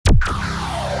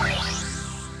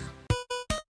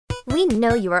We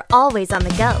know you are always on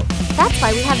the go. That's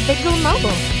why we have VidGo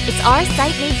Mobile. It's our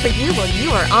site made for you while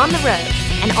you are on the road.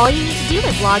 And all you need to do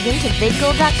is log in to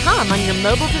vidgoal.com on your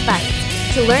mobile device.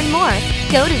 To learn more,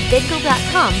 go to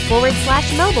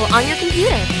vidgoal.com/mobile on your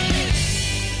computer.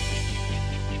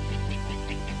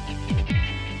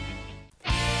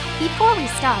 Before we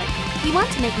start, we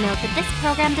want to make note that this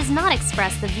program does not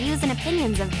express the views and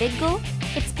opinions of VidGo,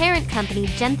 its parent company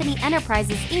Genthany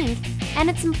Enterprises Inc., and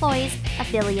its employees,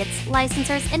 affiliates,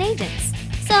 licensors, and agents.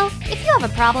 So, if you have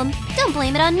a problem, don't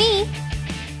blame it on me.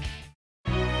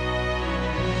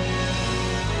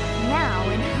 Now,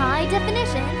 in high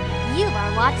definition, you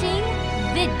are watching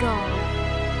VidGo.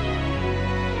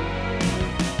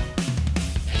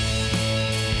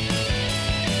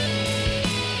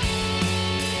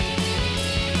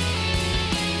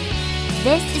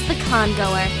 This is the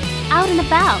Congoer, out and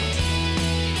about.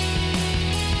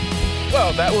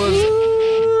 Well, that was...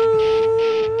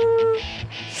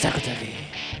 Psycho Turkey.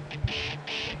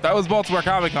 That was Baltimore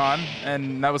Comic Con,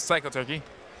 and that was Psycho Turkey.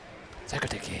 Psycho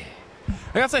Turkey.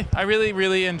 I gotta say, I really,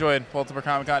 really enjoyed Baltimore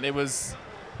Comic Con. It was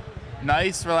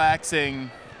nice, relaxing,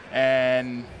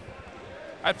 and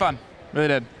I had fun. Really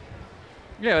did.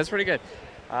 Yeah, it was pretty good.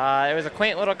 It was a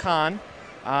quaint little con.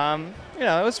 It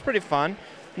was pretty fun.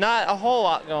 Not a whole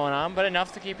lot going on, but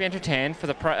enough to keep you entertained for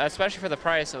the especially for the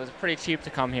price. It was pretty cheap to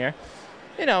come here.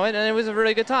 And it was a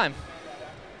really good time.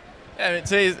 Yeah,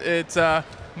 it's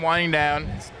winding down.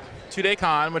 It's 2-day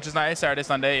con, which is nice, Saturday,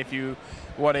 Sunday. If you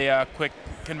want a quick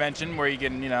convention where you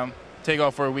can, take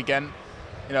off for a weekend.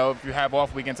 If you have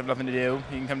off weekends, have nothing to do,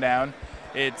 you can come down.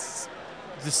 It's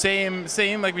the same,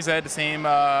 like we said, the same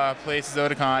place as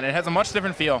Otakon. It has a much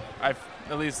different feel. At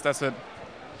least that's what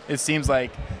it seems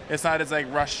like. It's not as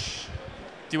rush,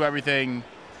 do everything.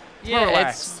 It's more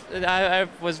relaxed. I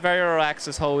was very relaxed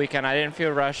this whole weekend. I didn't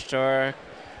feel rushed or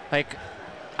I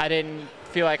didn't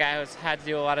feel like I had to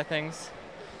do a lot of things.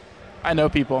 I know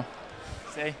people.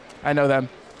 See? I know them.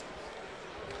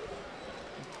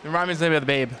 It reminds me of the name of the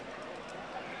Babe.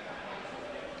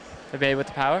 The Babe with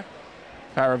the power?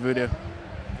 Power of Voodoo.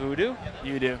 Voodoo?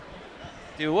 You do.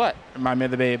 Do what? Remind me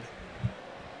of the Babe.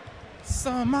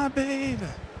 Saw my babe.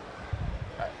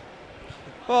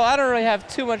 Well, I don't really have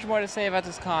too much more to say about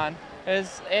this con.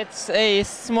 It's a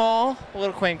small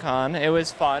little quaint con. It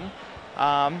was fun.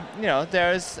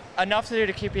 There's enough to do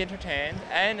to keep you entertained,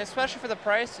 and especially for the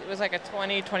price, it was like a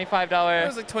 $20, $25. It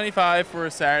was like $25 for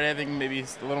a Saturday. I think maybe a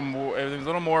little more. It was a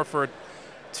little more for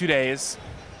 2 days,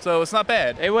 so it's not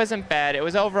bad. It wasn't bad. It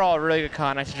was overall a really good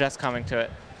con. I suggest coming to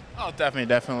it. Oh,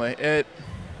 definitely. A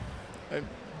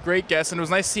great guest, and it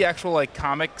was nice to see actual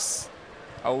comics.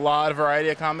 A lot of variety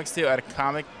of comics too at a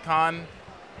Comic Con.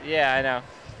 Yeah, I know.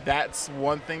 That's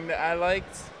one thing that I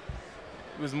liked.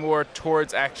 It was more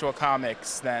towards actual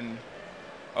comics than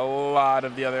a lot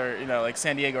of the other, like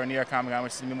San Diego or New York Comic Con,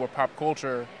 which seem to be more pop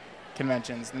culture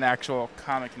conventions than actual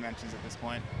comic conventions at this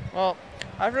point. Well,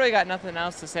 I've really got nothing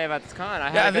else to say about this con.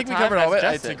 I think we covered all of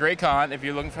it. It's a great con. If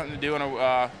you're looking for something to do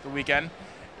on the weekend,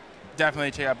 definitely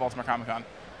check out Baltimore Comic Con.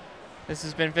 This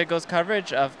has been VidGo's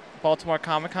coverage of Baltimore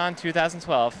Comic Con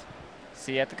 2012.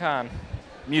 See you at the con.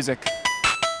 Music.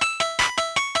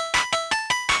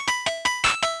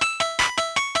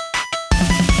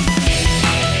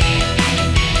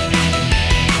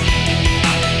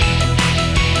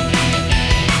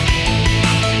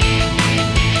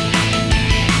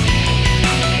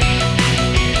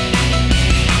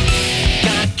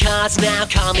 Cause now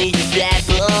call me your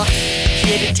rebel.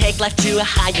 Here to take life to a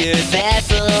higher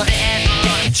level. Get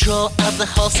control of the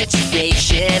whole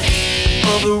situation.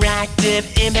 Overactive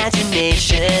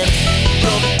imagination.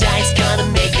 Roll the dice, gonna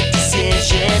make a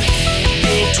decision.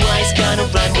 Think twice, gonna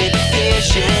run with a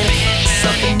vision.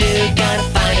 Something new, gotta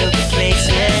find a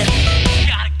replacement.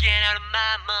 Gotta get out of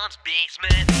my mom's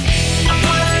basement. I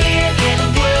wanna live in a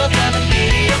world of a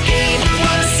video game.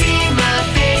 Wanna see my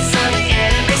face on the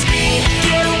anime screen.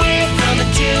 Get away from the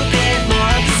two-bit,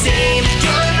 more of the same.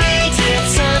 Gonna make it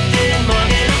something more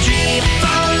than a dream.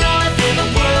 Fall in love in the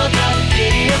world of a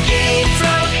video game.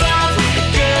 From above with the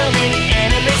girl in the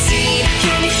anime scene.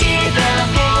 Can you hear the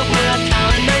whole world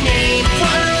calling my name?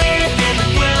 Wanna live in the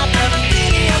world of a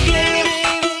video game.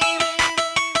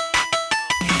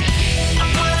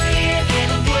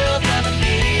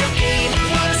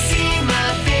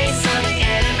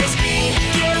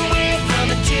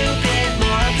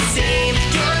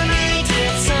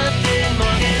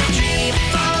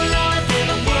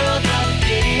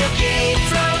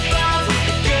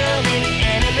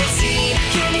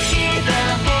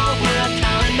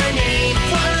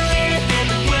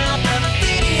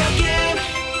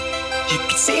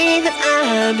 say that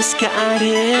I'm misguided,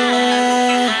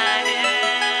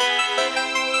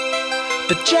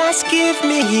 but just give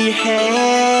me your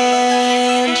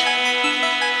hand.